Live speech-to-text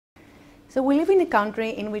So we live in a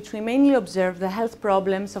country in which we mainly observe the health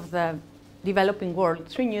problems of the developing world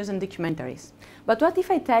through news and documentaries. But what if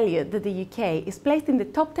I tell you that the UK is placed in the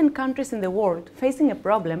top 10 countries in the world facing a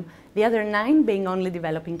problem, the other 9 being only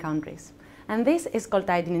developing countries? And this is called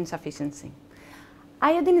iodine insufficiency.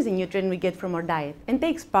 Iodine is a nutrient we get from our diet and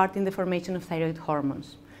takes part in the formation of thyroid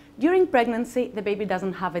hormones. During pregnancy, the baby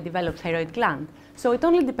doesn't have a developed thyroid gland, so it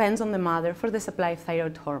only depends on the mother for the supply of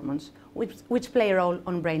thyroid hormones, which play a role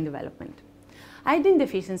on brain development. Iodine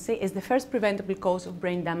deficiency is the first preventable cause of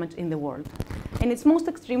brain damage in the world. In its most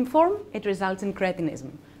extreme form, it results in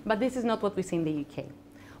cretinism, but this is not what we see in the UK.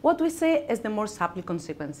 What we see is the more subtle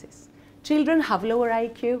consequences. Children have lower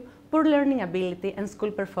IQ, poor learning ability, and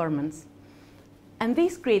school performance. And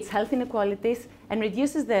this creates health inequalities and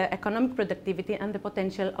reduces the economic productivity and the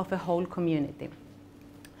potential of a whole community.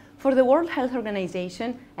 For the World Health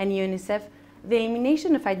Organization and UNICEF, the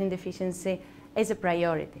elimination of iodine deficiency is a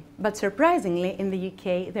priority. But surprisingly, in the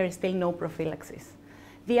UK, there is still no prophylaxis.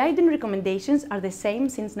 The iodine recommendations are the same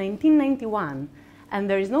since 1991, and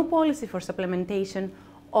there is no policy for supplementation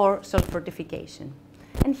or salt fortification.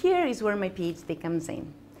 And here is where my PhD comes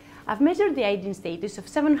in. I've measured the iodine status of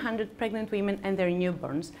 700 pregnant women and their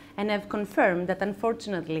newborns, and I've confirmed that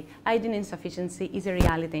unfortunately iodine insufficiency is a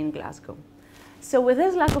reality in Glasgow. So with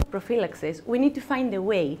this lack of prophylaxis, we need to find a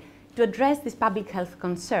way to address this public health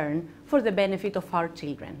concern for the benefit of our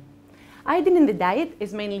children. Iodine in the diet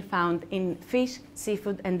is mainly found in fish,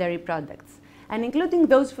 seafood, and dairy products, and including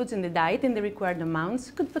those foods in the diet in the required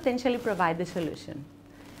amounts could potentially provide the solution.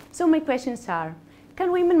 So my questions are,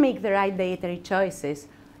 can women make the right dietary choices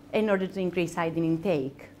in order to increase iodine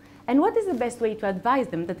intake? And what is the best way to advise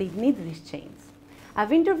them that they need this change?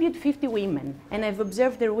 I've interviewed 50 women, and I've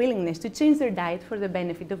observed their willingness to change their diet for the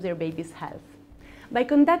benefit of their baby's health. By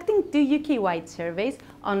conducting 2 UK-wide surveys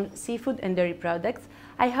on seafood and dairy products,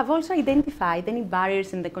 I have also identified any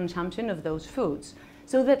barriers in the consumption of those foods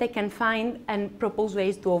so that I can find and propose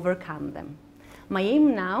ways to overcome them. My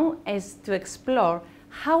aim now is to explore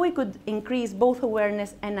how we could increase both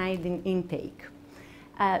awareness and iodine intake.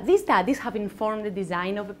 These studies have informed the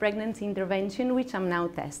design of a pregnancy intervention, which I'm now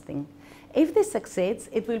testing. If this succeeds,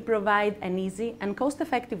 it will provide an easy and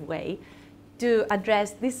cost-effective way to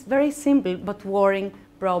address this very simple but worrying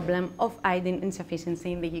problem of iodine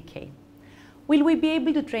insufficiency in the UK. Will we be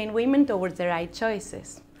able to train women towards the right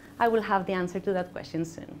choices? I will have the answer to that question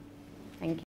soon. Thank you.